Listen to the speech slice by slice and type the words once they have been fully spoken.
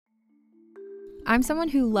I'm someone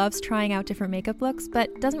who loves trying out different makeup looks,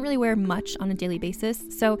 but doesn't really wear much on a daily basis,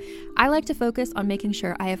 so I like to focus on making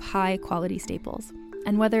sure I have high quality staples.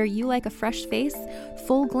 And whether you like a fresh face,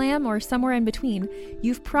 full glam, or somewhere in between,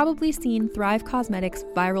 you've probably seen Thrive Causemetics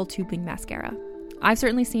Viral Tubing Mascara. I've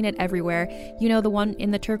certainly seen it everywhere. You know, the one in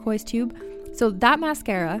the turquoise tube? So that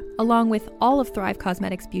mascara, along with all of Thrive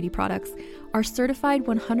Causemetics beauty products, are certified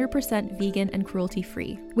 100% vegan and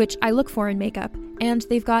cruelty-free, which I look for in makeup, and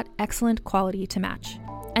they've got excellent quality to match.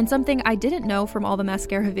 And something I didn't know from all the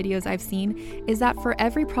mascara videos I've seen is that for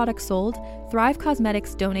every product sold, Thrive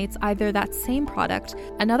Causemetics donates either that same product,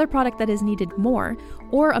 another product that is needed more,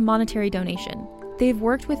 or a monetary donation. They've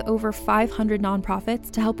worked with over 500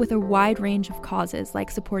 nonprofits to help with a wide range of causes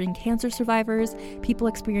like supporting cancer survivors, people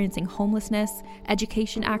experiencing homelessness,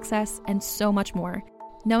 education access, and so much more.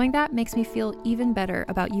 Knowing that makes me feel even better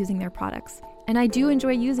about using their products. And I do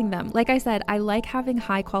enjoy using them. Like I said, I like having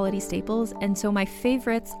high quality staples, and so my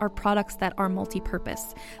favorites are products that are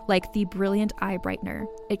multi-purpose, like the Brilliant Eye Brightener.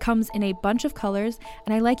 It comes in a bunch of colors,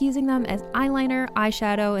 and I like using them as eyeliner,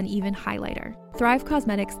 eyeshadow, and even highlighter. Thrive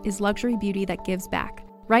Causemetics is luxury beauty that gives back.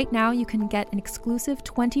 Right now, you can get an exclusive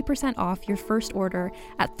 20% off your first order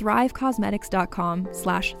at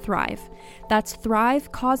thrivecausemetics.com/thrive. That's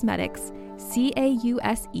Thrive Causemetics,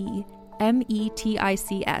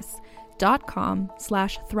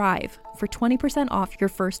 CAUSEMETICS.com/thrive for 20% off your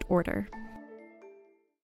first order.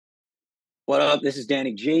 What up? This is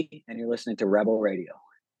Danny G, and you're listening to Rebel Radio.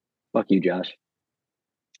 Fuck you, Josh.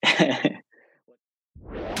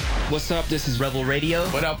 What's up? This is Rebel Radio.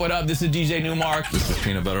 What up? What up? This is DJ Newmark. This is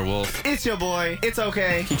Peanut Butter Wolf. It's your boy. It's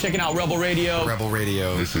okay. Keep checking out Rebel Radio. Rebel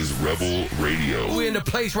Radio. This is Rebel Radio. We're in the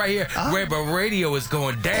place right here. Rebel Radio is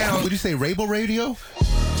going down. Would you say Rebel Radio?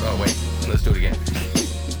 Oh, wait. Let's do it again.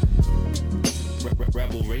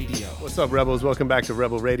 Rebel Radio. What's up, Rebels? Welcome back to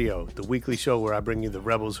Rebel Radio, the weekly show where I bring you the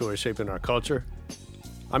rebels who are shaping our culture.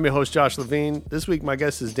 I'm your host, Josh Levine. This week, my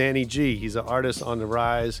guest is Danny G. He's an artist on the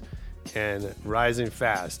rise and rising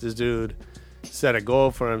fast. This dude set a goal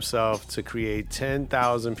for himself to create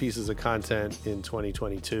 10,000 pieces of content in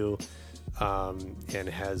 2022 and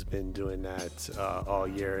has been doing that all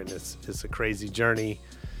year. And it's a crazy journey.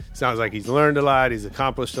 Sounds like he's learned a lot. He's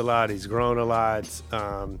accomplished a lot. He's grown a lot.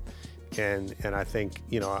 And I think,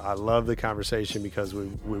 you know, I love the conversation because we're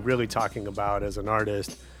really talking about, as an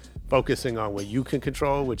artist, focusing on what you can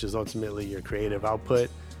control, which is ultimately your creative output.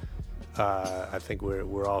 I think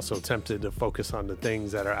we're also tempted to focus on the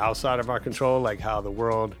things that are outside of our control, like how the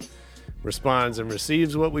world responds and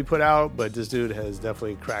receives what we put out. But this dude has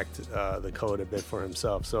definitely cracked the code a bit for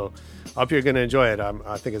himself. So I hope you're going to enjoy it.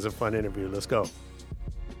 I think it's a fun interview. Let's go.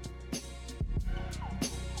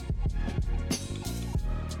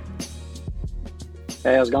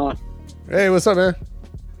 Hey, how's it going? Hey, what's up, man?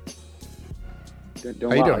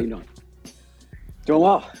 Doing well. How you doing? Doing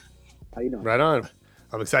well. How you doing? Right on.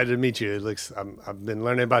 I'm excited to meet you. It looks I've been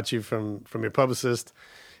learning about you from your publicist,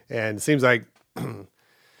 and it seems like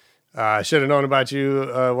I should have known about you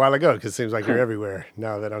a while ago because it seems like you're everywhere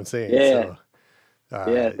now that I'm seeing. Yeah.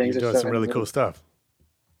 So, things you're doing some really cool stuff.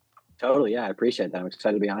 Totally. Yeah, I appreciate that. I'm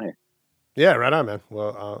excited to be on here. Yeah, right on, man.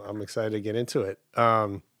 Well, I'm excited to get into it.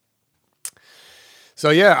 So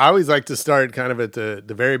yeah, I always like to start kind of at the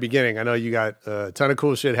very beginning. I know you got a ton of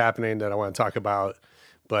cool shit happening that I want to talk about,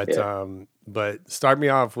 but start me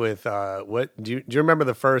off with what do you remember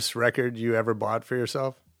the first record you ever bought for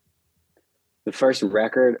yourself? The first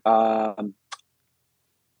record, I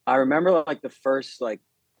remember like the first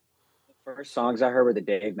songs I heard were the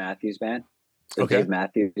Dave Matthews Band. So okay. Dave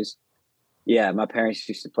Matthews. Yeah, my parents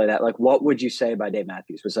used to play that. Like, What Would You Say by Dave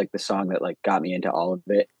Matthews was like the song that like got me into all of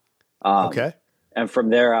it. Okay. And from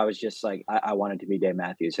there, I was just like, I wanted to be Dave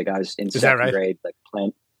Matthews. Like I was in second grade, like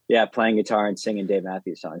playing guitar and singing Dave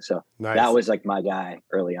Matthews songs. So nice. That was like my guy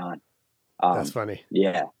early on. That's funny.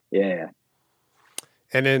 Yeah.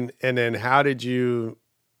 And then how did you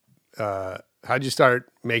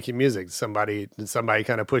start making music? Did somebody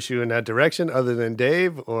kind of push you in that direction other than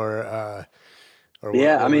Dave or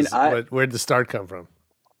yeah, where'd the start come from?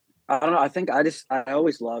 I don't know. I think I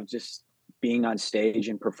always loved just being on stage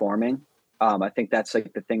and performing. I think that's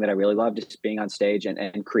like the thing that I really love, just being on stage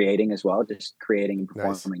and creating as well, just creating and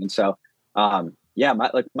performing. Nice. And so,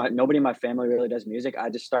 nobody in my family really does music. I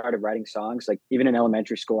just started writing songs. Like even in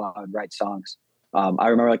elementary school, I would write songs. I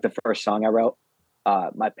remember like the first song I wrote,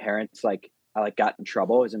 my parents, I got in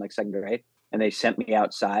trouble. It was in like second grade and they sent me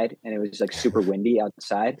outside and it was like super windy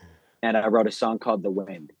outside. And I wrote a song called The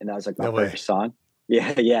Wind. And that was like my first song.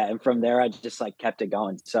 Yeah. And from there, I just like kept it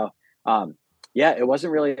going. So, it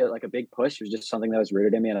wasn't really like a big push. It was just something that was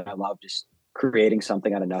rooted in me, and I love just creating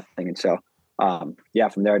something out of nothing. And so, yeah,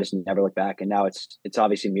 from there I just never looked back. And now it's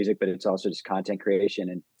obviously music, but it's also just content creation,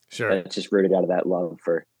 and Sure. it's just rooted out of that love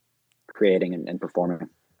for creating and performing.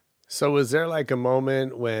 So was there like a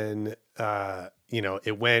moment when,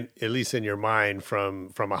 it went, at least in your mind,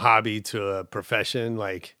 from a hobby to a profession?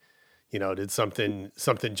 Like, did something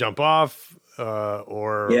jump off,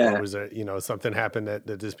 or was there, something happened that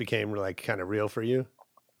this became like kind of real for you?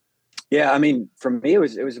 Yeah. I mean, for me, it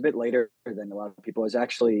was a bit later than a lot of people. It was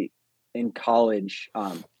actually in college.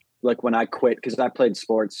 Like when I quit, because I played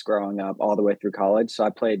sports growing up all the way through college. So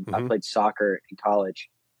I played soccer in college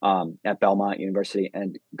at Belmont University,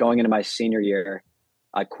 and going into my senior year,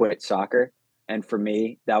 I quit soccer. And for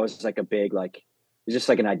me, that was like a big, like, it was just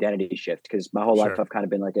like an identity shift, because my whole life I've kind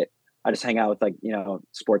of been like I just hang out with, like,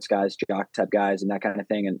 sports guys, jock type guys and that kind of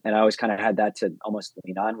thing. And I always kind of had that to almost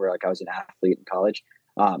lean on, where like I was an athlete in college.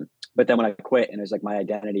 But then when I quit, and it was like my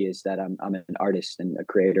identity is that I'm an artist and a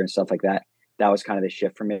creator and stuff like that. That was kind of the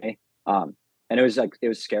shift for me. And it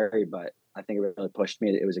was scary, but I think it really pushed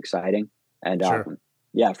me. It was exciting. And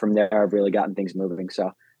yeah, from there I've really gotten things moving.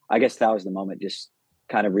 So I guess that was the moment, just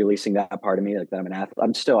kind of releasing that part of me, like that I'm an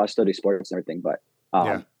athlete. I still do sports and everything, but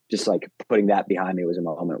just like putting that behind me was a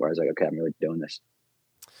moment where I was like, okay, I'm really doing this.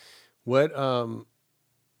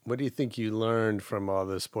 What do you think you learned from all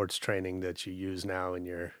the sports training that you use now in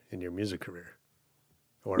your music career?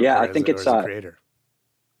 I think it's as a creator.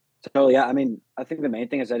 Totally. Yeah. I mean, I think the main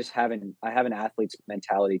thing is I have an athlete's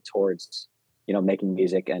mentality towards, making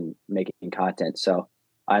music and making content. So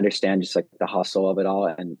I understand just like the hustle of it all.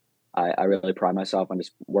 And I really pride myself on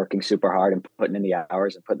just working super hard and putting in the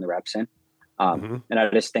hours and putting the reps in. And I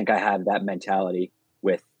just think I have that mentality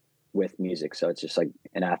with music. So it's just like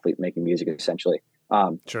an athlete making music essentially.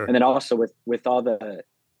 Sure. And then also with all the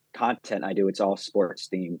content I do, it's all sports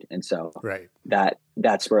themed. And so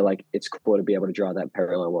that's where like, it's cool to be able to draw that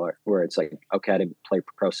parallel where it's like, okay, I didn't play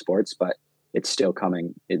pro sports, but it's still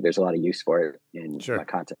coming. There's a lot of use for it in my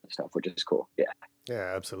content and stuff, which is cool. Yeah.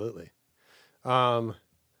 Yeah, absolutely. And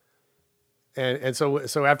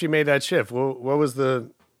so after you made that shift, what's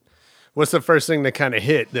the first thing that kind of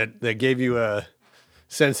hit that gave you a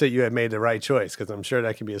sense that you had made the right choice? Because I'm sure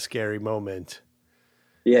that can be a scary moment.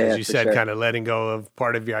 Yeah, as you said, kind of letting go of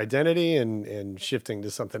part of your identity and shifting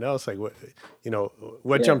to something else. Like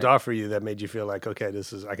what jumped off for you that made you feel like, okay,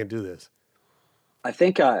 I can do this? I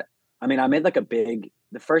think, I made like the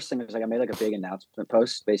first thing was like, I made like a big announcement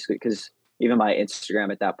post basically, because even my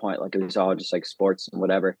Instagram at that point, like it was all just like sports and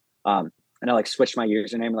whatever. And I like switched my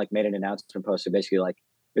username and like made an announcement post. So basically like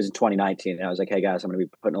it was in 2019 and I was like, hey guys, I'm going to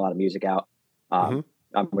be putting a lot of music out. I'm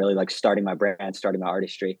really like starting my brand, starting my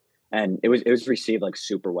artistry. And it was received like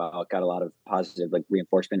super well. It got a lot of positive like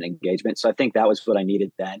reinforcement and engagement. So I think that was what I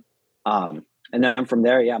needed then. And then from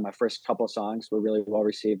there, my first couple of songs were really well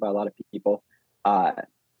received by a lot of people. I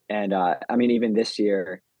mean, even this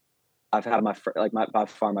year, I've had by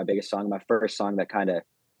far my biggest song, my first song that kind of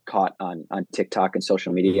caught on TikTok and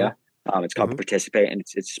social media. It's called Participate, and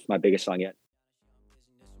it's my biggest song yet.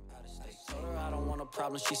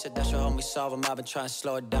 Problem. She said that she'll help me solve them. I've been trying to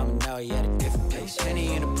slow it down, but now he at a different pace.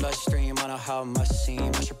 Henny in the bloodstream, I know how it must seem.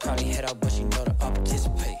 I should probably head out, but she know that I'll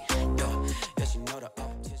participate. Yeah, she know that I'll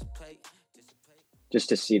participate. Just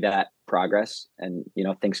to see that progress and,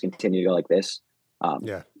 things continue to go like this.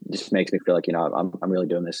 Just makes me feel like, I'm really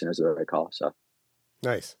doing this and it was the right call. So.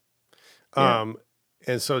 Nice.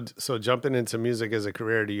 And so jumping into music as a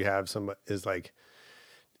career, do you have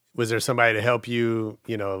was there somebody to help you,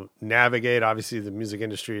 navigate? Obviously the music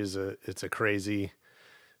industry it's a crazy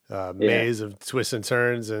maze of twists and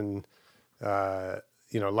turns and,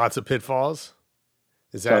 lots of pitfalls.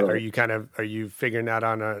 Is that, totally. are you figuring that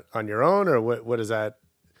on your own, or what is that?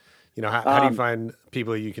 How do you find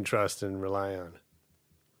people you can trust and rely on?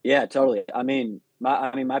 Yeah, totally. I mean,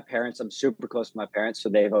 my parents, I'm super close to my parents. So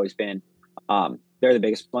they've always been, they're the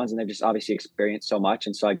biggest ones and they've just obviously experienced so much.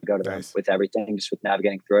 And so I go to them with everything, just with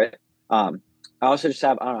navigating through it. I also just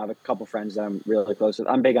have a couple friends that I'm really close with.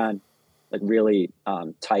 I'm big on like really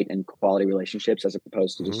tight and quality relationships as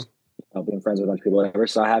opposed to just being friends with a bunch of people, whatever.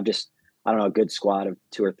 So I have just, a good squad of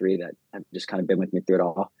 2 or 3 that have just kind of been with me through it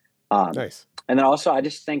all. Nice. And then also I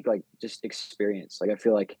just think like just experience. Like I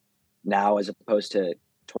feel like now as opposed to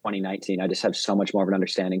 2019, I just have so much more of an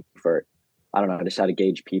understanding for, just how to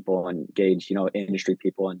gauge people and gauge, industry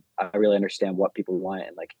people. And I really understand what people want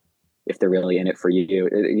and like, if they're really in it for you,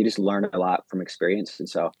 you just learn a lot from experience. And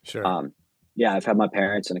so, I've had my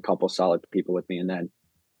parents and a couple solid people with me. And then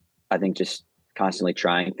I think just constantly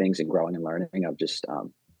trying things and growing and learning. I've just,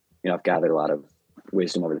 I've gathered a lot of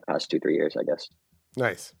wisdom over the past 2-3 years, I guess.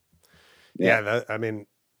 Nice. Yeah.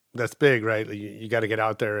 That's big, right? You got to get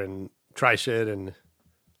out there and try shit and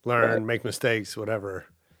learn, make mistakes, whatever.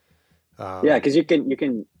 Yeah, because you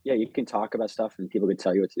can talk about stuff and people can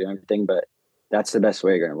tell you what to do and everything, but that's the best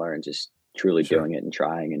way you're going to learn, just truly doing it and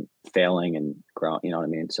trying and failing and growing. You know what I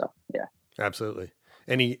mean? So yeah, absolutely.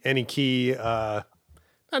 Any key, not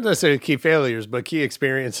necessarily key failures, but key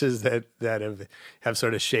experiences that have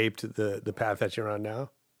sort of shaped the path that you're on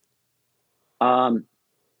now?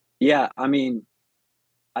 Yeah, I mean,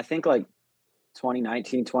 I think like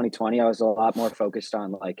 2019, 2020, I was a lot more focused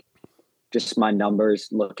on like just my numbers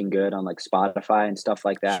looking good on like Spotify and stuff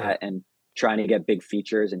like that, Sure. and trying to get big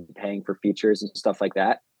features and paying for features and stuff like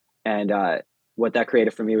that. And what that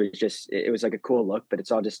created for me was just, it was like a cool look, but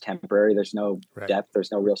it's all just temporary. There's no depth.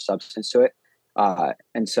 There's no real substance to it.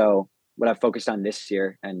 And so what I focused on this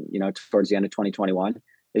year and, you know, towards the end of 2021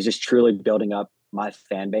 is just truly building up my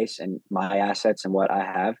fan base and my assets and what I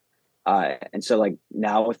have. And so like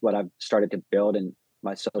now with what I've started to build and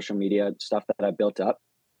my social media stuff that I built up,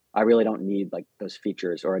 I really don't need like those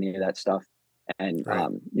features or any of that stuff. And,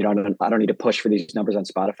 you know, I don't need to push for these numbers on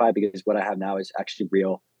Spotify because what I have now is actually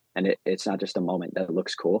real. And it's not just a moment that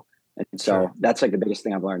looks cool. And so that's like the biggest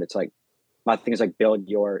thing I've learned. It's like, my thing is like, build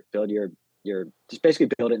your, just basically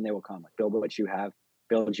build it and they will come. Like build what you have,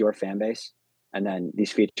 build your fan base. And then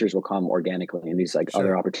these features will come organically and these like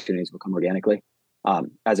other opportunities will come organically.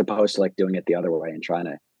 As opposed to like doing it the other way and trying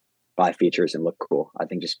to buy features and look cool. I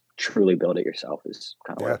think just truly build it yourself is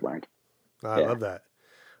kind of what I've learned. I love that.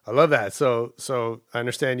 I love that. So I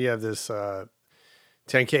understand you have this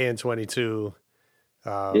 10K in 22.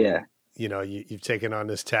 You know, you've taken on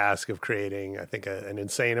this task of creating, I think, an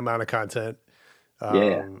insane amount of content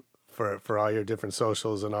for all your different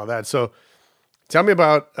socials and all that. So tell me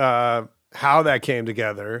about how that came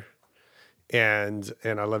together. And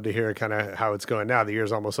I'd love to hear kind of how it's going now. The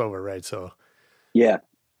year's almost over, right? So yeah.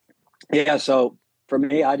 So for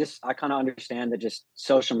me, I kind of understand that just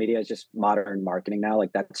social media is just modern marketing now.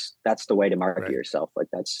 Like that's the way to market yourself. Like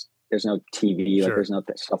there's no TV, like there's no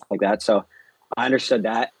stuff like that. So I understood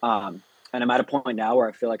that. And I'm at a point now where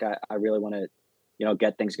I feel like I really want to, you know,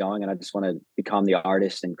 get things going, and I just want to become the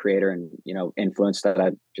artist and creator and, you know, influence that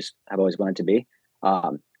I just have always wanted to be.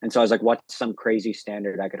 And so I was like, what's some crazy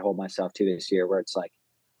standard I could hold myself to this year where it's like,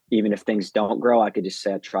 even if things don't grow, I could just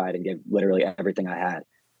say I tried and give literally everything I had.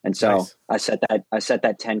 And so I set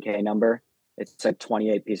that 10K number. It's like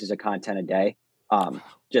 28 pieces of content a day.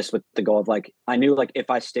 Just with the goal of like, I knew like if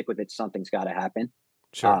I stick with it, something's got to happen.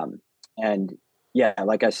 And yeah,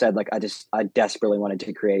 like I said, like I desperately wanted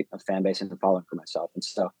to create a fan base and a following for myself. And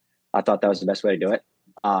so I thought that was the best way to do it.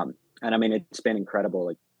 And I mean, it's been incredible.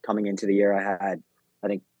 Like coming into the year, I had, I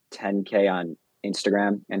think 10K on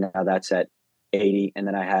Instagram, and now that's at 80. And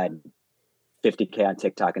then I had 50K on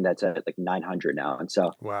TikTok, and that's at like 900 now. And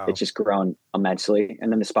so it's just grown immensely.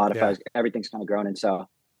 And then the Spotify, everything's kind of grown. And so,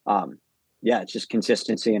 it's just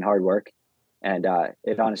consistency and hard work. And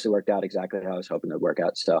it honestly worked out exactly how I was hoping it would work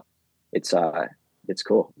out. So it's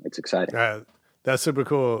cool. It's exciting. That's super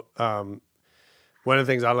cool. One of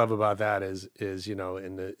the things I love about that is, you know,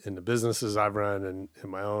 in the businesses I've run and in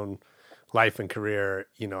my own life and career,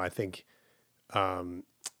 you know, I think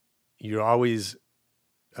you're always,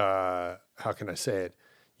 how can I say it?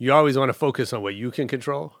 You always want to focus on what you can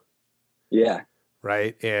control. Yeah.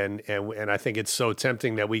 Right. And I think it's so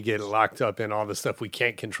tempting that we get locked up in all the stuff we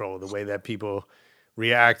can't control, the way that people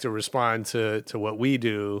react or respond to what we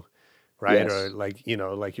do. Right. Or like, you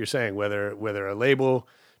know, like you're saying, whether a label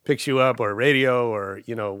picks you up or radio or,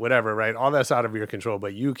 you know, whatever, right. All that's out of your control,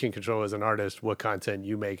 but you can control as an artist what content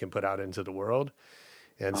you make and put out into the world.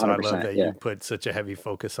 And so I love that you put such a heavy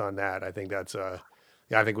focus on that. I think that's I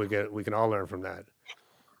think we can all learn from that.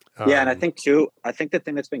 And I think the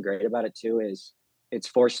thing that's been great about it too is it's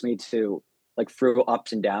forced me to, like, through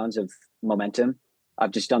ups and downs of momentum,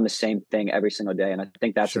 I've just done the same thing every single day. And I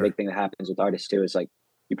think that's the big thing that happens with artists too, is like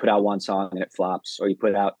you put out one song and it flops, or you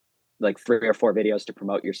put out like 3 or 4 videos to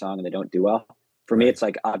promote your song and they don't do well. For me, it's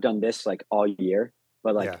like, I've done this like all year,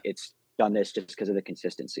 but like it's done this just because of the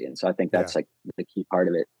consistency. And so I think that's like the key part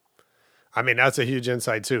of it. I mean, that's a huge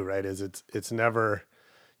insight too, right? Is it's never,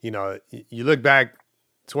 you know, you look back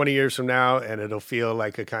 20 years from now and it'll feel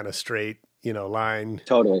like a kind of straight, you know, line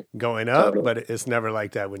going up, but it's never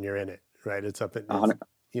like that when you're in it, right? It's up and,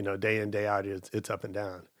 you know, day in, day out, it's up and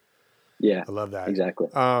down. Yeah. I love that. Exactly.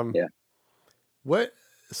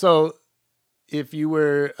 So if you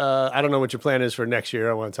were, I don't know what your plan is for next year.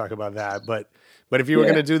 I want to talk about that, but if you were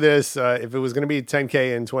going to do this, if it was going to be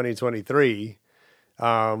 10K in 2023,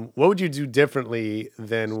 what would you do differently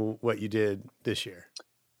than what you did this year?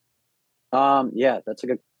 That's a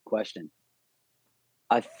good question.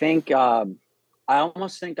 I think I I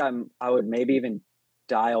almost think I would maybe even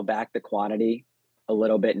dial back the quantity a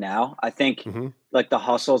little bit now. I think like the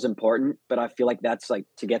hustle is important, but I feel like that's like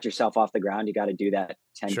to get yourself off the ground, you got to do that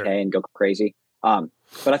 10K and go crazy. But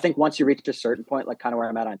I think once you reach a certain point, like kind of where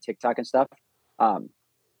I'm at on TikTok and stuff,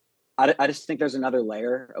 I just think there's another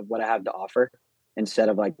layer of what I have to offer instead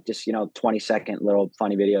of like just, 20-second little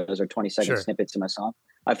funny videos or 20-second snippets of my song.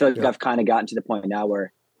 I feel like I've kind of gotten to the point now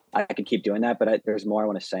where I can keep doing that, but there's more I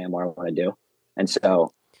want to say and more I want to do. And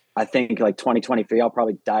so I think like 2023, I'll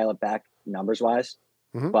probably dial it back numbers wise,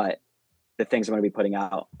 but the things I'm going to be putting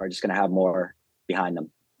out are just going to have more behind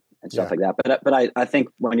them and stuff like that. But I think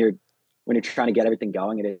when you're trying to get everything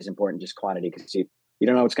going, it is important just quantity because you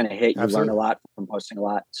don't know what's going to hit. You learn a lot from posting a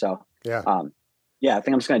lot. So I think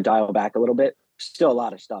I'm just going to dial back a little bit. Still a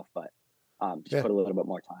lot of stuff, but just put a little bit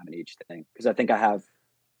more time in each thing because I think I have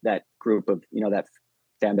that group of that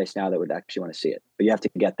fan base now that would actually want to see it. But you have to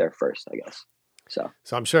get there first, I guess. So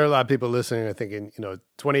I'm sure a lot of people listening are thinking,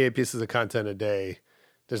 28 pieces of content a day.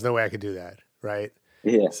 There's no way I could do that, right?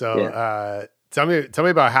 Yeah. So tell me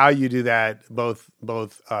about how you do that, both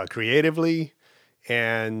creatively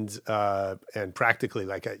and practically.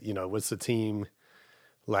 Like, what's the team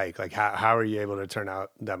like? Like, how are you able to turn out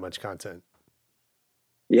that much content?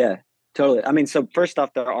 Yeah, totally. I mean, so first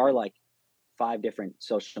off, there are like 5 different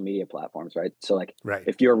social media platforms, right? So like,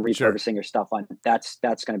 if you're repurposing your stuff on, that's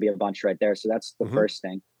going to be a bunch right there. So that's the first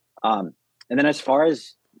thing. And then as far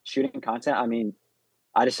as shooting content, I mean,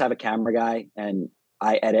 I just have a camera guy and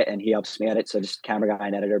I edit and he helps me edit. So just camera guy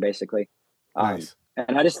and editor basically. Nice.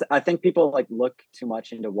 And I think people like look too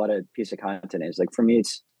much into what a piece of content is. Like for me,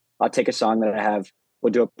 I'll take a song that I have,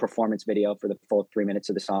 we'll do a performance video for the full 3 minutes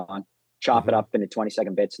of the song, chop it up into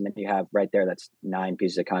 20-second bits. And then you have right there, that's 9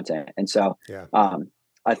 pieces of content. And so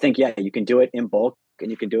I think, you can do it in bulk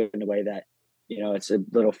and you can do it in a way that, it's a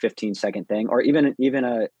little 15-second thing or even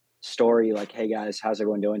a story like, hey guys, how's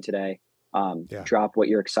everyone doing today? Drop what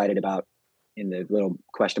you're excited about in the little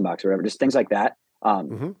question box or whatever, just things like that.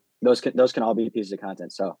 Those can all be pieces of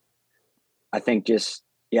content. So I think just,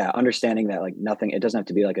 understanding that like nothing, it doesn't have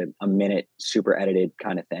to be like a minute super edited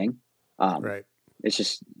kind of thing. It's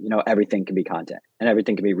just, everything can be content and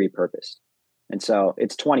everything can be repurposed. And so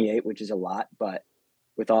it's 28, which is a lot, but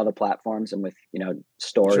with all the platforms and with,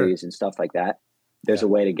 stories and stuff like that, there's a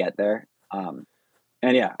way to get there.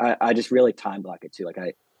 I just really time block it too. Like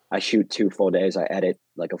I shoot 2 full days. I edit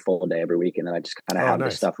like a full day every week. And then I just kind of have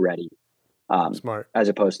the stuff ready. Smart. As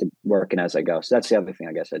opposed to working as I go. So that's the other thing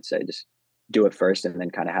I guess I'd say, just do it first and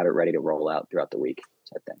then kind of have it ready to roll out throughout the week.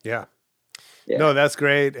 Type thing. Yeah. No, that's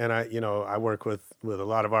great. And I work with a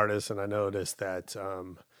lot of artists and I noticed that,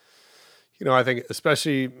 I think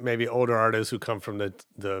especially maybe older artists who come from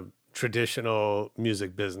the traditional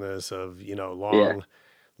music business of,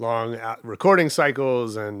 long recording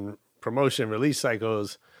cycles and promotion release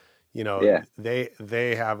cycles,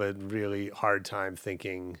 they have a really hard time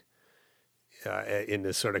thinking in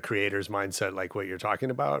this sort of creator's mindset, like what you're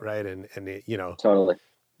talking about. Right. And totally,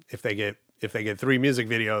 if they get 3 music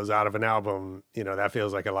videos out of an album, that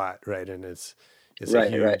feels like a lot. Right. And it's a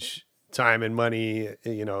huge time and money,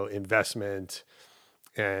 investment.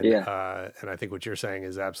 And, and I think what you're saying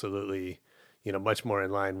is absolutely, much more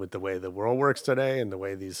in line with the way the world works today and the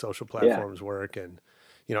way these social platforms work. And,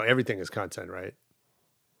 everything is content, right?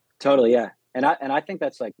 Totally. Yeah. And I think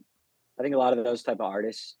that's like, I think a lot of those type of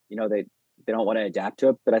artists, they don't want to adapt to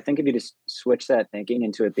it, but I think if you just switch that thinking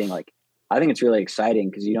into it being like, I think it's really exciting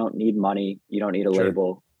because you don't need money. You don't need a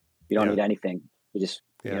label. You don't need anything. You just,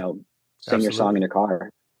 sing your song in your car.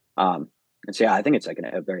 And so, I think it's like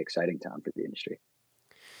a very exciting time for the industry.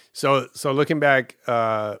 So looking back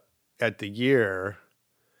at the year,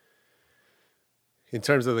 in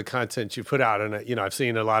terms of the content you put out, and I've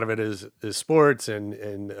seen a lot of it is sports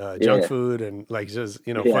and junk food and like just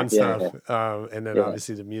fun stuff, and then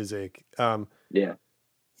obviously the music. What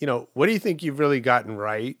do you think you've really gotten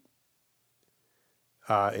right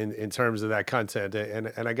in terms of that content?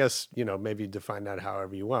 And I guess maybe define that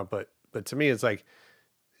however you want, but to me it's like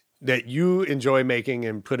that you enjoy making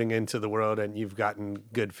and putting into the world, and you've gotten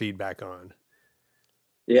good feedback on.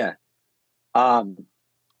 Yeah, I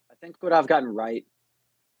think what I've gotten right.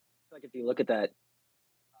 Like if you look at that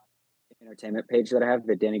entertainment page that I have,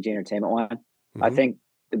 the Danny G Entertainment one, I think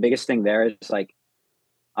the biggest thing there is like,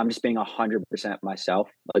 I'm just being 100% myself,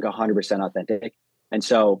 like 100% authentic. And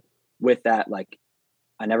so with that, like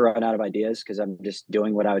I never run out of ideas because I'm just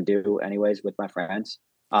doing what I would do anyways with my friends.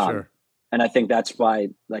 And I think that's why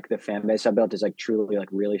like the fan base I built is like truly like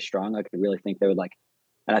really strong. Like I really think they would like,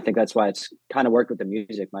 and I think that's why it's kind of worked with the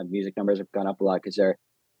music. My music numbers have gone up a lot because they're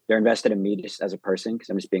invested in me just as a person because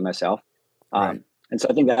I'm just being myself. Right. And so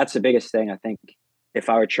I think that's the biggest thing. I think if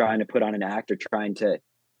I were trying to put on an act or trying to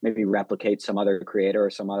maybe replicate some other creator or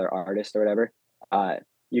some other artist or whatever,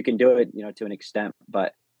 you can do it, to an extent,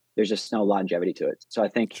 but there's just no longevity to it. So I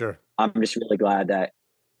think Sure. I'm just really glad that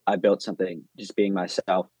I built something just being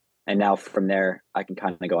myself. And now from there, I can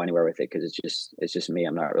kind of go anywhere with it because it's just me.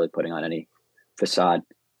 I'm not really putting on any facade.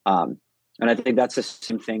 And I think that's the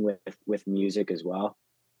same thing with music as well.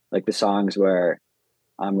 Like the songs where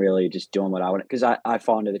I'm really just doing what I want, because I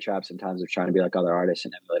fall into the trap sometimes of trying to be like other artists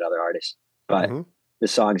and emulate other artists. But the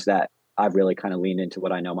songs that I've really kind of leaned into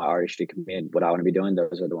what I know my artistry can be and what I want to be doing,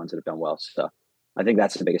 those are the ones that have done well. So I think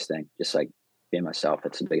that's the biggest thing, just like being myself.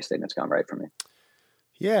 That's the biggest thing that's gone right for me.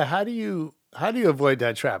 Yeah. How do you avoid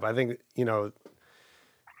that trap? I think,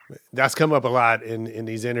 that's come up a lot in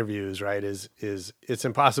these interviews, right? Is it's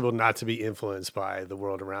impossible not to be influenced by the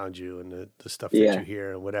world around you and the stuff that you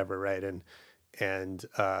hear and whatever. Right. And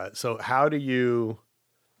so how do you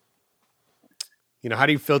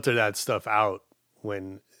filter that stuff out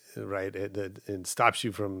when, right. It stops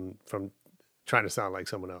you from trying to sound like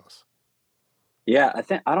someone else. Yeah.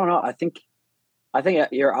 I don't know. I think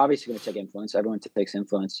you're obviously going to take influence. Everyone takes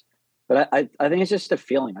influence. But I think it's just a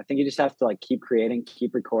feeling. I think you just have to like keep creating,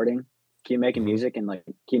 keep recording, keep making music, and like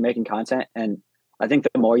keep making content. And I think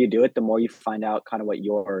the more you do it, the more you find out kind of what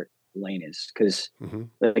your lane is. Because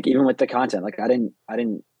like even with the content, like I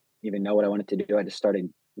didn't even know what I wanted to do. I just started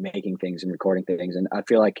making things and recording things. And I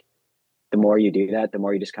feel like the more you do that, the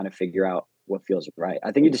more you just kind of figure out what feels right.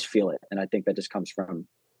 I think you just feel it, and I think that just comes from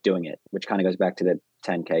doing it, which kind of goes back to the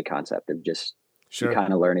 10K concept of just you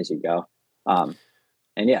kind of learn as you go. And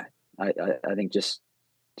yeah. I think just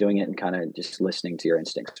doing it and kind of just listening to your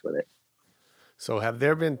instincts with it. So have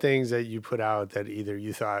there been things that you put out that either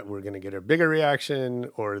you thought were going to get a bigger reaction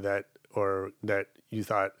or that you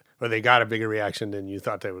thought, or they got a bigger reaction than you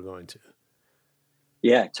thought they were going to?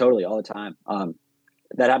 Yeah, totally. All the time.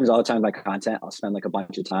 That happens all the time with my content. I'll spend like a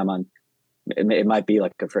bunch of time on, it might be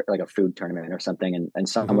like a food tournament or something. And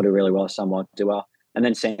some will do really well. Some won't do well. And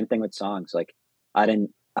then same thing with songs. Like I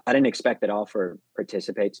didn't expect at all for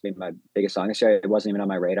Participate to be my biggest song this year. It wasn't even on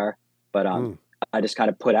my radar, but I just kind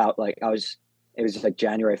of put out it was just like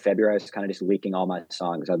January, February. I was kind of just leaking all my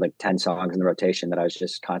songs. I had like 10 songs in the rotation that I was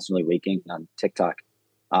just constantly leaking on TikTok.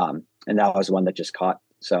 And that was one that just caught.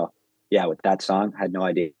 So yeah, with that song, I had no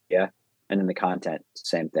idea. And then the content,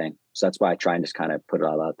 same thing. So that's why I try and just kind of put it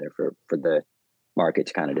all out there for the market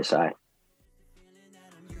to kind of decide.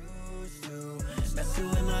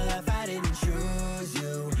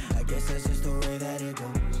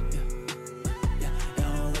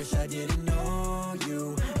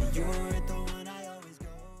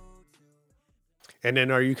 And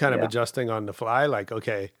then are you kind of adjusting on the fly? Like,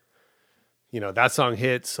 okay, that song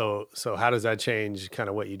hit. So how does that change kind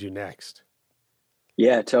of what you do next?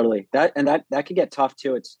 Yeah, totally. That could get tough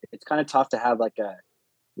too. It's kind of tough to have like a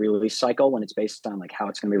release cycle when it's based on like how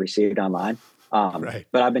it's going to be received online. Right.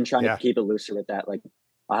 But I've been trying to keep it looser with that. Like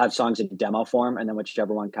I have songs in demo form, and then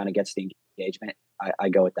whichever one kind of gets the engagement, I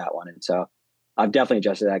go with that one. And so I've definitely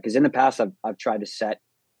adjusted that, because in the past I've tried to set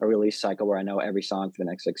a release cycle where I know every song for the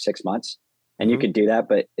next like 6 months. And you could do that,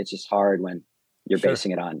 but it's just hard when you're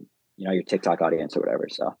basing it on, your TikTok audience or whatever.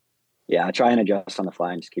 So yeah, I try and adjust on the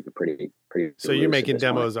fly and just keep it pretty. So you're making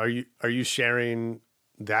demos. Are you sharing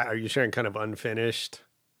that? Are you sharing kind of unfinished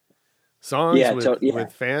songs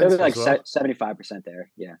with fans? There was like 75%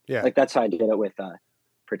 there. Yeah. Like that's how I did it with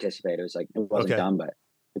Participate. It was like, it wasn't done, but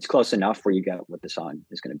it's close enough where you get what the song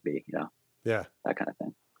is going to be, Yeah. That kind of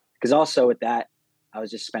thing. Because also with that, I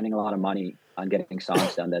was just spending a lot of money on getting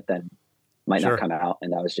songs done that then might not come out,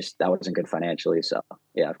 and that wasn't good financially. So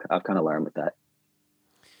yeah, I've kind of learned with that.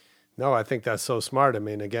 No, I think that's so smart. I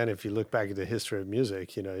mean, again, if you look back at the history of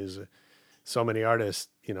music, so many artists,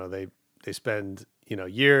 they spend,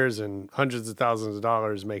 years and hundreds of thousands of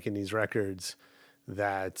dollars making these records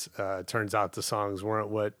that turns out the songs weren't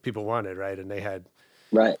what people wanted. Right. And they had,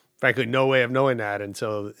 frankly, no way of knowing that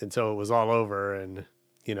until it was all over and,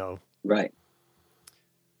 Right.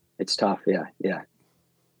 It's tough. Yeah. Yeah.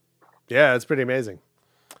 Yeah, it's pretty amazing.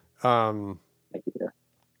 Thank you.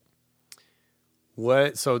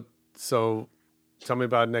 What? So tell me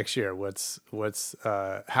about next year. What's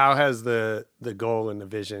how has the goal and the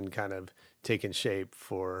vision kind of taken shape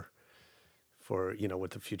for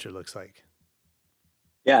what the future looks like?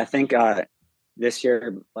 Yeah, I think this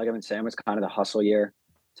year, like I've been saying, was kind of the hustle year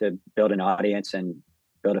to build an audience and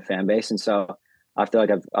build a fan base, and so I feel like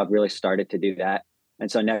I've really started to do that.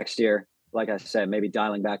 And so next year, like I said, maybe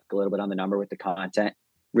dialing back a little bit on the number with the content,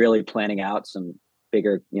 really planning out some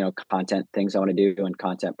bigger, content things I want to do and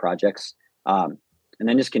content projects. And and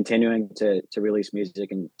then just continuing to release music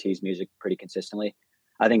and tease music pretty consistently.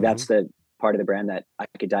 I think that's the part of the brand that I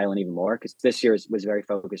could dial in even more, because this year was very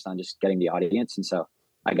focused on just getting the audience, and so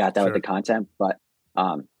I got that with the content. But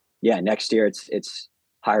next year it's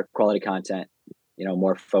higher quality content,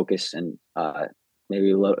 more focus, and maybe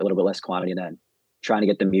a little bit less quantity, and then trying to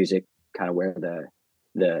get the music kind of where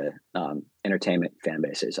the entertainment fan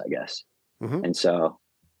base is, I guess. And so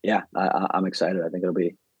I'm excited. I think it'll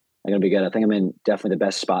be good. I think I'm in definitely the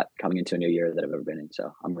best spot coming into a new year that I've ever been in,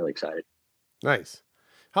 so I'm really excited. Nice.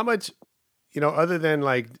 How much, other than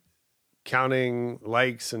like counting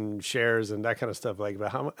likes and shares and that kind of stuff, like,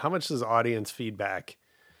 but how much does audience feedback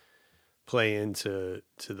play into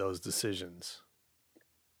those decisions,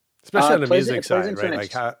 especially on the music side, right?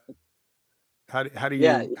 Like how do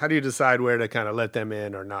you decide where to kind of let them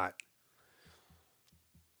in or not?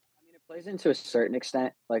 I mean, it plays into a certain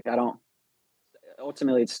extent. Like,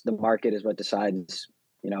 ultimately it's the market is what decides,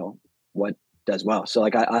 what does well. So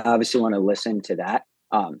like, I obviously want to listen to that.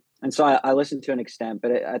 And so I listen to an extent,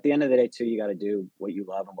 but at the end of the day too, you got to do what you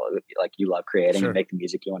love and what you love creating and make the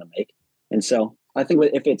music you want to make. And so I think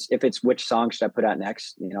if it's which song should I put out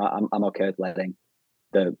next, I'm okay with letting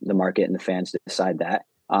the market and the fans decide that.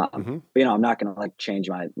 But I'm not going to like change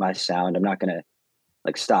my sound. I'm not going to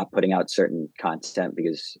like stop putting out certain content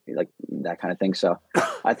because like that kind of thing. So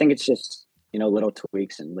I think it's just, little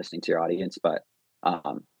tweaks and listening to your audience, but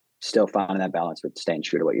still finding that balance with staying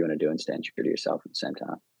true to what you want to do and staying true to yourself at the same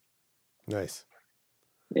time. Nice.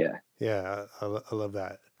 Yeah. Yeah. I love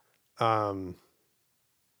that.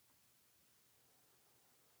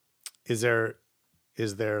 Is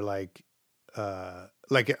there like, are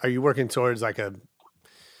you working towards like a,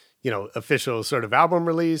 official sort of album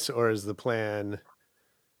release, or is the plan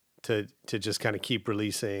to just kind of keep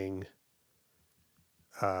releasing?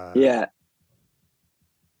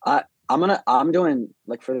 I'm doing,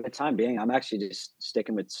 like, for the time being, I'm actually just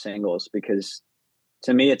sticking with singles, because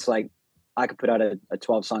to me, it's like I could put out a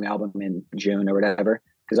 12-song album in June or whatever,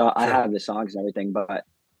 because I have the songs and everything. But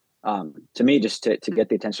to me, just to get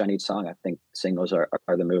the attention on each song, I think singles are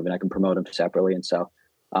the move, and I can promote them separately. And so,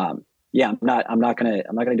 I'm not gonna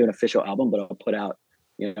do an official album, but I'll put out,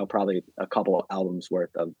 probably a couple of albums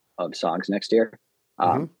worth of songs next year.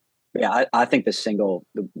 I think the single,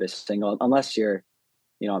 unless you're,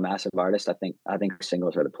 a massive artist, I think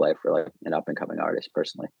singles are the play for like an up and coming artist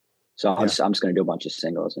personally. So I'm just going to do a bunch of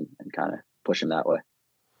singles and kind of push them that way.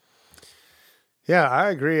 Yeah,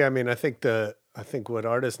 I agree. I mean, I think what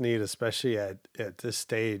artists need, especially at this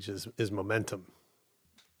stage, is momentum.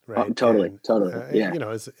 Right. Oh, totally. Yeah.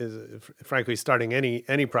 Is frankly starting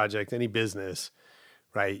any project, any business,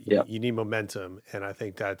 right? You need momentum. And I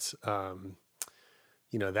think that's,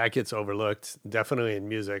 that gets overlooked definitely in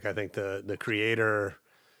music. I think the creator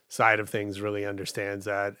side of things really understands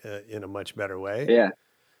that in a much better way. Yeah.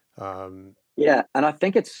 And I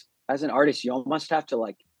think it's, as an artist, you almost have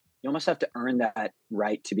to earn that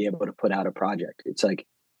right to be able to put out a project. It's like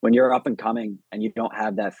when you're up and coming and you don't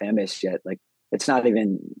have that fan base yet, like it's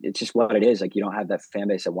just what it is. Like you don't have that fan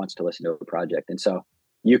base that wants to listen to a project. And so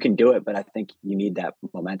you can do it, but I think you need that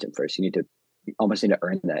momentum first. You almost need to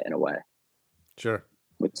earn that in a way. Sure.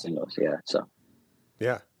 With singles. Yeah. So.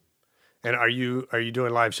 Yeah. And are you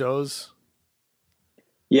doing live shows?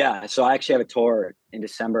 Yeah. So I actually have a tour in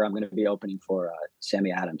December. I'm going to be opening for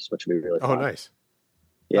Sammy Adams, which will be really fun. Oh, nice.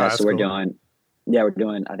 Yeah. So we're doing,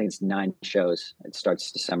 I think it's 9 shows. It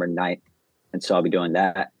starts December 9th. And so I'll be doing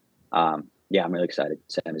that. I'm really excited.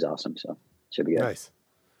 Sammy's awesome. So it should be good. Nice.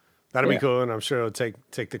 That'll be cool. And I'm sure it'll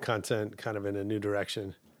take the content kind of in a new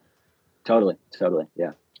direction. Totally.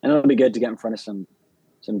 Yeah. And it'll be good to get in front of some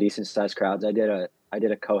decent sized crowds. I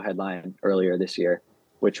did a co-headline earlier this year,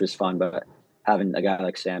 which was fun, but having a guy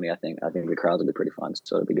like Sammy, I think the crowds will be pretty fun.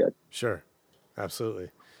 So it'll be good. Sure.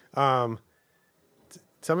 Absolutely. Tell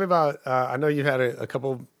me about, I know you had a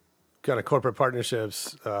couple kind of corporate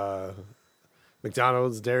partnerships,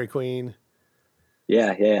 McDonald's, Dairy Queen.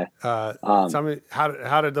 Yeah. Tell me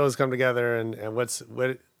how did those come together, and what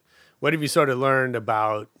have you sort of learned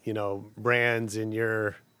about, brands in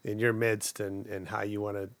your midst, and how you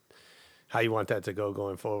want that to go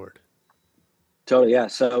going forward? Totally. Yeah.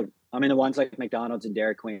 So, I mean, the ones like McDonald's and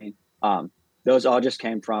Dairy Queen, those all just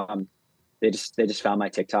came from, they just found my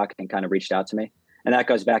TikTok and kind of reached out to me. And that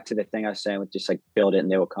goes back to the thing I was saying with just like build it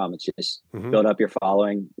and they will come. It's just build up your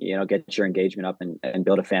following, get your engagement up and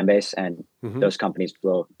build a fan base, and those companies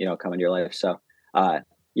will, come in your life. So,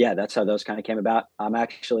 that's how those kind of came about. I'm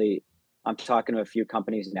talking to a few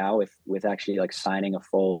companies now with actually like signing a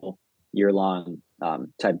full year-long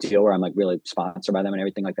type deal where I'm like really sponsored by them and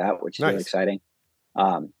everything like that, which is really exciting.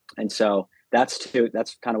 And so that's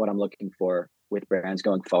kind of what I'm looking for with brands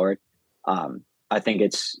going forward. I think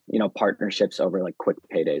it's, partnerships over like quick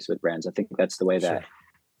paydays with brands. I think that's the way that,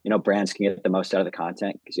 brands can get the most out of the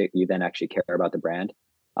content, because you then actually care about the brand.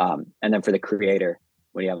 And then for the creator,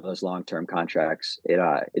 when you have those long-term contracts,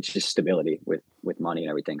 it's just stability with money and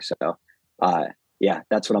everything. So, yeah,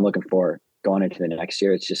 that's what I'm looking for going into the next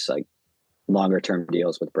year. It's just like longer term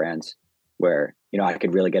deals with brands where, I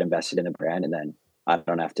could really get invested in the brand, and then I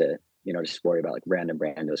don't have to, just worry about like random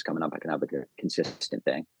brand deals coming up. I can have like a consistent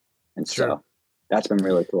thing. And so that's been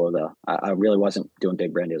really cool though. I really wasn't doing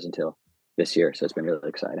big brand deals until this year. So it's been really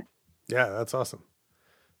exciting. Yeah, that's awesome.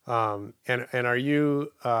 And are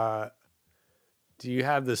you, do you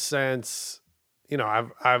have the sense,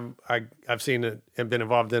 I've seen it and been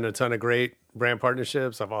involved in a ton of great brand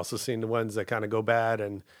partnerships. I've also seen the ones that kind of go bad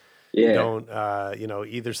and don't,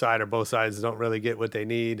 either side or both sides don't really get what they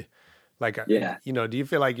need. Like, do you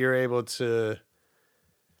feel like you're able to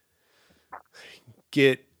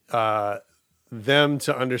get them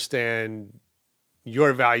to understand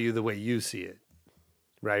your value the way you see it?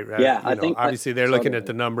 Right. Yeah. I think obviously they're looking at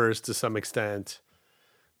the numbers to some extent.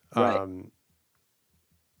 Right.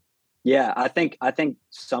 Yeah, I think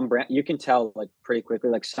some brand, you can tell like pretty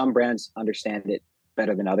quickly, like some brands understand it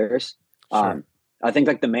better than others. Sure. I think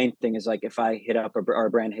like the main thing is like if I hit up or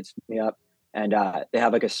a brand hits me up and they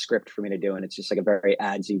have like a script for me to do, and it's just like a very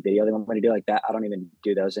adsy video they want me to do like that, I don't even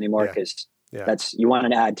do those anymore, because that's, you want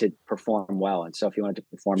an ad to perform well. And so if you want it to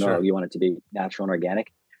perform well, you want it to be natural and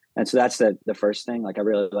organic. And so that's the first thing. Like I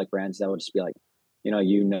really like brands that will just be like,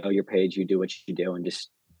 your page, you do what you do, and just,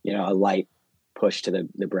 a light push to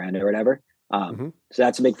the brand or whatever. So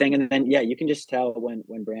that's a big thing. And then, you can just tell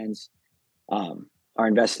when brands are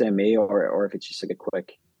invested in me, or if it's just like a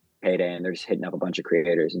quick payday and they're just hitting up a bunch of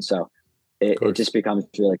creators. And so it just becomes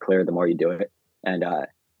really clear the more you do it. And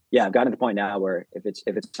I've gotten to the point now where if it's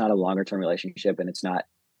not a longer term relationship and it's not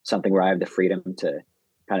something where I have the freedom to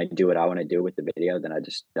kind of do what I want to do with the video, then I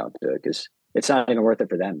just don't do it, because it's not even worth it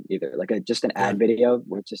for them either. Like just an ad video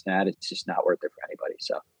where it's just an ad, it's just not worth it for anybody.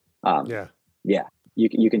 So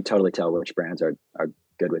you can totally tell which brands are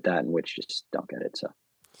good with that and which just don't get it. So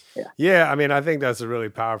I mean, I think that's a really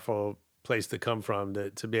powerful place to come from,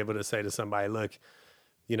 to be able to say to somebody, look,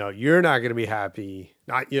 you're not going to be happy.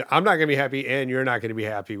 I'm not going to be happy, and you're not going to be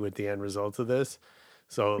happy with the end result of this.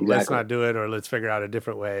 So let's not do it, or let's figure out a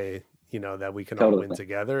different way, that we can all win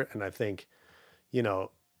together. And I think,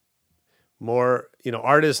 more,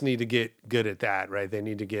 artists need to get good at that, right? They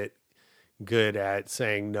need to get good at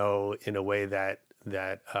saying no in a way that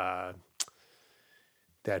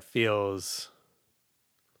feels,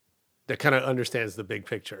 that kind of understands the big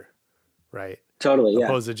picture, right? Totally. Yeah.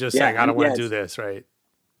 Opposed to just saying, I don't want to do this. Right.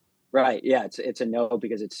 Right. Yeah. It's a no,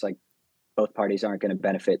 because it's like both parties aren't going to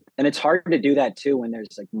benefit. And it's hard to do that too, when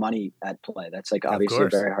there's like money at play. That's like obviously a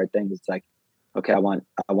very hard thing. It's like, okay, I want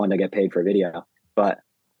to get paid for video, but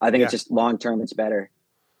I think it's just long-term, it's better.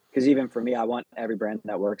 Because even for me, I want every brand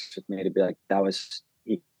that works with me to be like,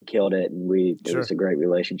 he killed it, and it was a great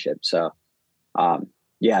relationship. So, I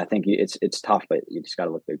think it's tough, but you just got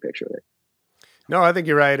to look big picture with it. No, I think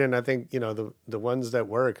you're right. And I think, the ones that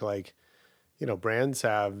work, like, brands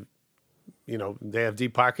have, they have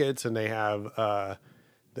deep pockets, and they have,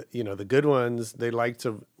 the good ones, they like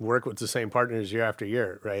to work with the same partners year after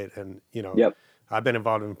year. Right. And, I've been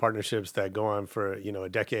involved in partnerships that go on for, a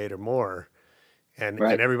decade or more. And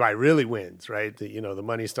everybody really wins, right? The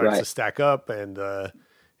money starts to stack up, and the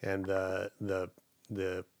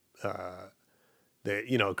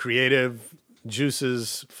creative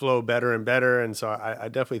juices flow better and better. And so I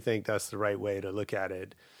definitely think that's the right way to look at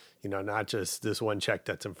it. Not just this one check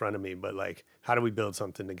that's in front of me, but like, how do we build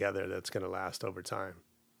something together that's going to last over time?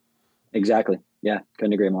 Exactly. Yeah.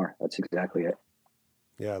 Couldn't agree more. That's exactly it.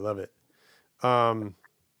 Yeah. I love it.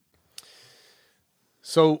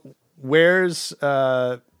 So where's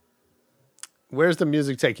the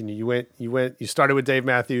music taking you? You started with Dave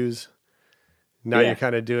Matthews. Now you're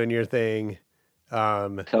kind of doing your thing.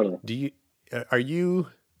 Totally. Are you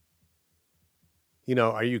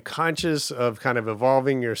conscious of kind of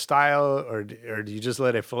evolving your style, or do you just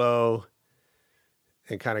let it flow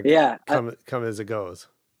and kind of come as it goes?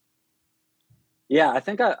 Yeah, I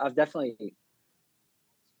think I've definitely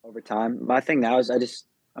over time. My thing now is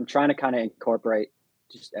I'm trying to kind of incorporate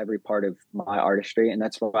just every part of my artistry. And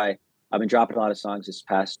that's why I've been dropping a lot of songs this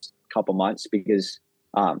past couple months, because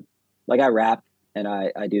like I rap and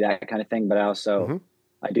I do that kind of thing, but I also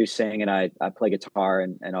I do sing, and I play guitar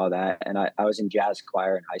and all that. And I was in jazz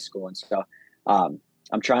choir in high school. And so I'm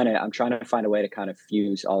trying to find a way to kind of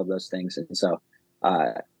fuse all of those things. And so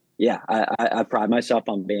I pride myself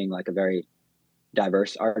on being like a very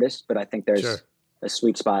diverse artists, but I think there's Sure. a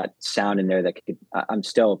sweet spot sound in there that I'm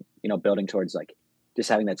still, building towards like just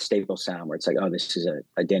having that staple sound where it's like, oh, this is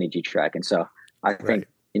a Danny G track. And so I think,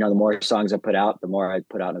 Right. the more songs I put out, the more I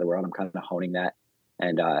put out into the world, I'm kind of honing that.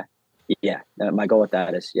 And, my goal with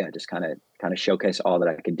that is, just kind of showcase all that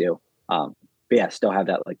I could do. But yeah, still have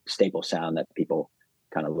that like staple sound that people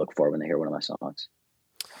kind of look for when they hear one of my songs.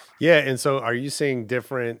 Yeah. And so are you seeing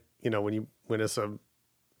different,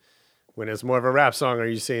 when it's more of a rap song, are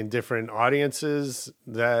you seeing different audiences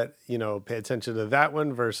that, pay attention to that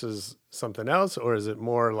one versus something else? Or is it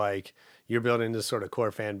more like you're building this sort of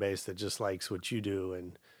core fan base that just likes what you do?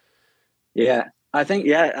 And yeah, I think,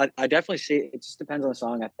 I definitely see it just depends on the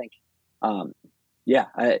song. I think, I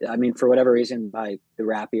mean, for whatever reason, the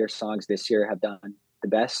rappier songs this year have done the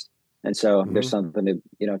best. And so there's something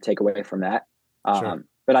to, take away from that. Sure.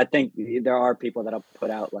 But I think there are people that'll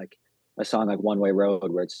put out like a song like One Way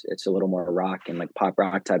Road, where it's a little more rock and like pop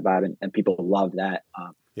rock type vibe. And people love that.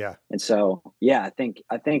 And so, I think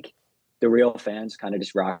the real fans kind of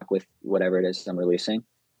just rock with whatever it is I'm releasing.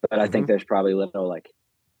 But I think there's probably little like,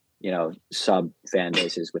 sub fan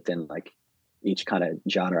bases within like each kind of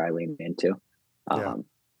genre I lean into.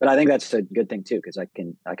 But I think that's a good thing too, because I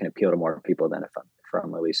can appeal to more people than if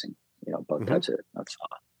I'm releasing, both types of songs.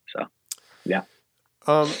 So, yeah.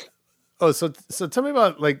 So tell me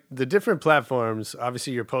about like the different platforms.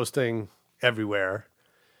 Obviously you're posting everywhere.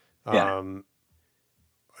 Have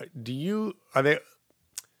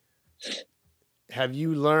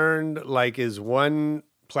you learned like, is one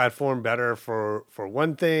platform better for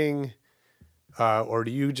one thing? Or do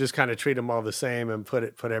you just kind of treat them all the same and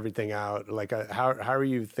put everything out? Like, how are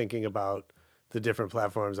you thinking about the different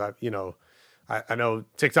platforms? I know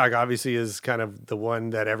TikTok obviously is kind of the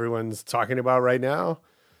one that everyone's talking about right now.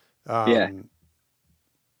 I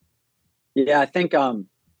think,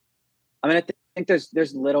 I think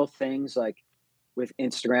there's little things like with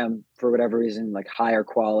Instagram, for whatever reason, like higher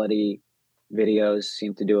quality videos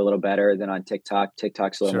seem to do a little better than on TikTok.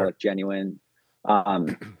 TikTok's a little more like genuine.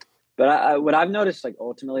 But what I've noticed, like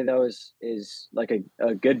ultimately though, is like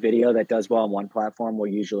a good video that does well on one platform will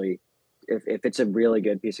usually, if it's a really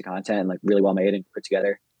good piece of content and like really well made and put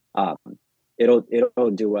together,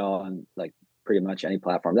 it'll do well on like pretty much any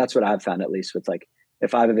platform. That's what I've found, at least with like,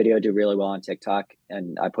 if I have a video do really well on TikTok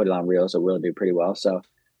and I put it on Reels, it will do pretty well. So,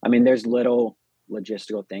 I mean, there's little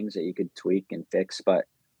logistical things that you could tweak and fix, but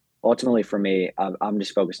ultimately for me, I'm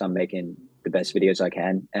just focused on making the best videos I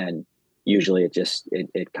can. And usually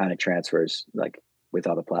it kind of transfers like with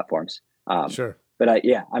other platforms. Sure. But I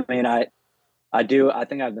think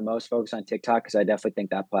I have the most focus on TikTok, because I definitely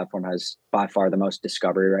think that platform has by far the most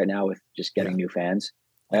discovery right now with just getting new fans.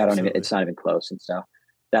 It's not even close. And so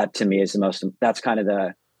that to me is that's kind of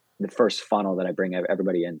the first funnel that I bring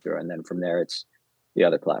everybody in through. And then from there, it's the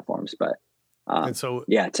other platforms. But and so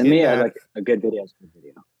to me, I like a good video is a good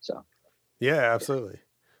video. So yeah, absolutely.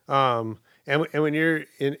 And when you're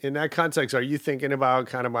in that context, are you thinking about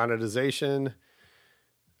kind of monetization?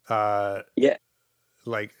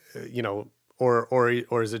 Like,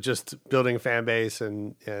 or is it just building a fan base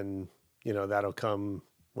and that'll come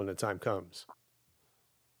when the time comes?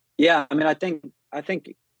 Yeah. I mean, I think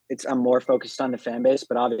I'm more focused on the fan base,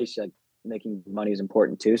 but obviously like making money is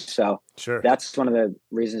important too. So that's one of the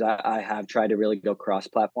reasons I have tried to really go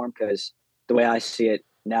cross-platform, because the way I see it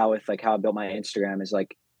now with like how I built my Instagram is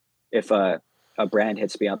like, if a brand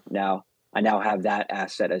hits me up now, I now have that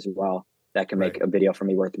asset as well that can make a video for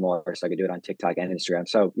me worth more. So I could do it on TikTok and Instagram.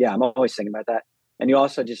 So yeah, I'm always thinking about that. And you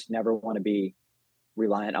also just never want to be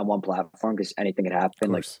reliant on one platform, because anything could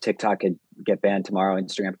happen. Like TikTok could get banned tomorrow,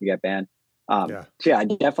 Instagram could get banned. So yeah, I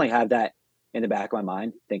definitely have that in the back of my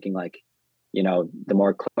mind, thinking like, the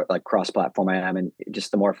more like cross-platform I am, and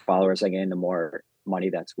just the more followers I gain, the more money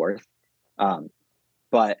that's worth.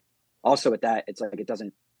 But also with that, it's like,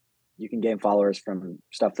 you can gain followers from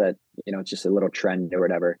stuff that, it's just a little trend or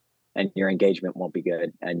whatever, and your engagement won't be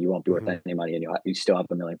good and you won't be worth any money, and you still have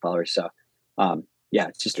 1 million followers. So,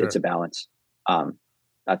 it's a balance.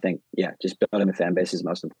 I think, just building the fan base is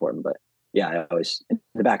most important, but I always, in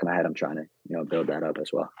the back of my head, I'm trying to, build that up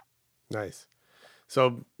as well. Nice.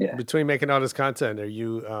 So between making all this content, are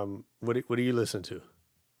you, what do you listen to?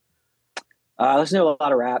 I listen to a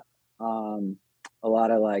lot of rap, a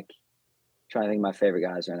lot of like, trying to think of my favorite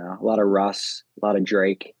guys right now. A lot of Russ, a lot of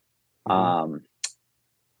Drake, a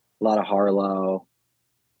lot of Harlow.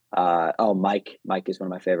 Mike is one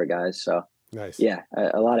of my favorite guys. So nice. Yeah,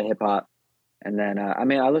 a lot of hip hop. And then,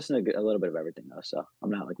 I listen to a little bit of everything though. So I'm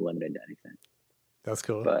not like limited to anything. That's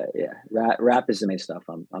cool. But yeah, rap is the main stuff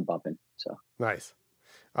I'm bumping. So nice.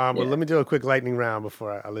 Well, let me do a quick lightning round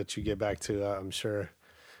before I let you get back to, I'm sure,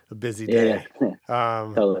 a busy day.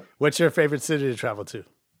 Totally. What's your favorite city to travel to?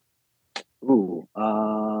 Ooh,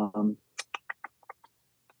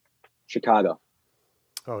 Chicago.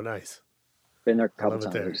 Oh, nice. Been there a couple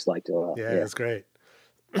times. I just liked it a lot. Yeah, that's great.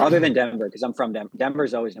 Other than Denver, because I'm from Denver.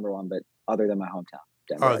 Denver's always number one, but other than my hometown.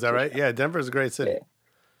 Denver, is that right? Yeah, Denver's a great city.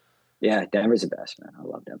 Yeah, Denver's the best, man. I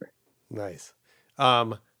love Denver. Nice.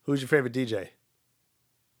 Who's your favorite DJ?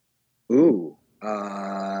 Ooh,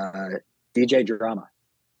 DJ Drama.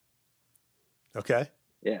 Okay.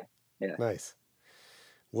 Yeah. Nice.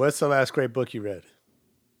 What's the last great book you read?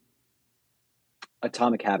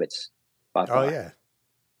 Atomic Habits. Oh, yeah.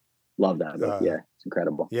 Love that book. Yeah, it's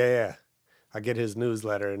incredible. Yeah. I get his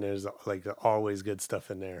newsletter, and there's like always good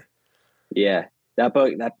stuff in there. Yeah, that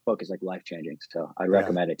book is like life changing. So I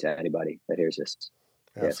recommend it to anybody that hears this.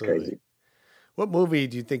 Absolutely. Yeah, it's crazy. What movie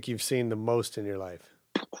do you think you've seen the most in your life?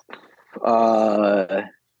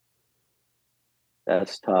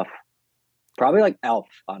 That's tough. Probably like Elf,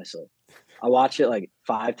 honestly. I watch it like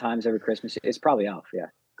 5 times every Christmas. It's probably Elf. Yeah.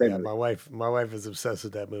 Great movie. My wife is obsessed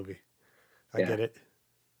with that movie. I get it.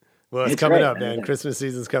 Well, it's coming coming up, man. Christmas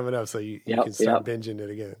season's coming up, so you can start binging it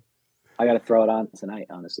again. I got to throw it on tonight,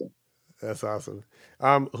 honestly. That's awesome.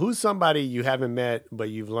 Who's somebody you haven't met, but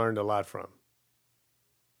you've learned a lot from?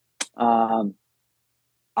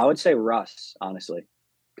 I would say Russ, honestly,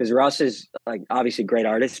 because Russ is like obviously a great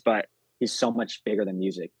artist, but he's so much bigger than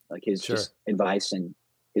music. Like his just advice and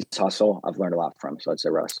his hustle, I've learned a lot from. So I'd say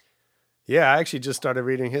Russ. Yeah, I actually just started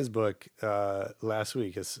reading his book last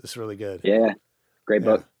week. It's really good. Yeah, great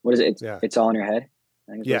book. What is it? It's All in Your Head.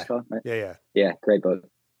 I think it's what it's called, right? Yeah, great book.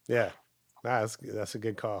 Yeah, that's a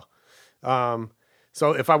good call.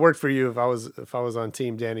 So if I worked for you, if I was on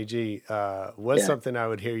Team Danny G, what's something I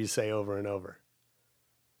would hear you say over and over?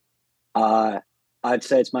 I'd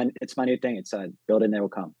say it's my new thing. It's build and they will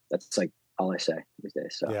come. That's like all I say these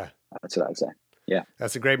days. So that's what I'd say. Yeah,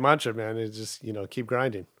 that's a great mantra, man. It's just keep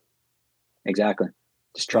grinding. Exactly.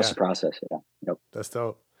 Just trust the process. Yeah. Yep. That's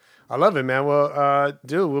dope. I love it, man. Well,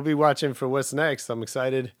 dude, we'll be watching for what's next. I'm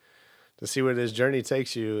excited to see where this journey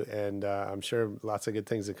takes you, and I'm sure lots of good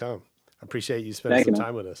things to come. I appreciate you spending some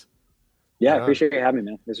time with us. Yeah, I appreciate you having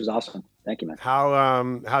me, man. This was awesome. Thank you, man.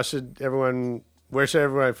 Where should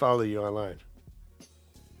everyone follow you online?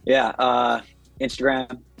 Yeah,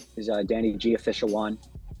 Instagram is Danny G Official 1.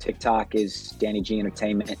 TikTok is Danny G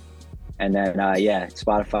Entertainment. And then,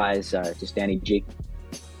 Spotify is just Danny G.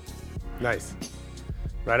 Nice.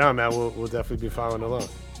 Right on, man. We'll definitely be following along.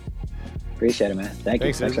 Appreciate it, man.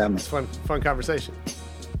 Thanks for having me. It's fun conversation.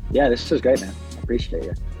 Yeah, this was great, man. I appreciate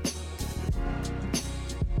it.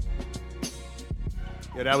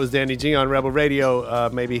 Yeah, that was Danny G on Rebel Radio.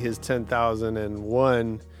 Maybe his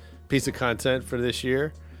 10,001 piece of content for this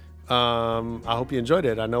year. I hope you enjoyed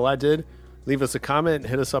it. I know I did. Leave us a comment.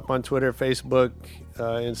 Hit us up on Twitter, Facebook,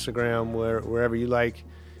 Instagram, wherever you like.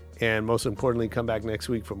 And most importantly, come back next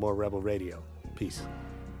week for more Rebel Radio. Peace.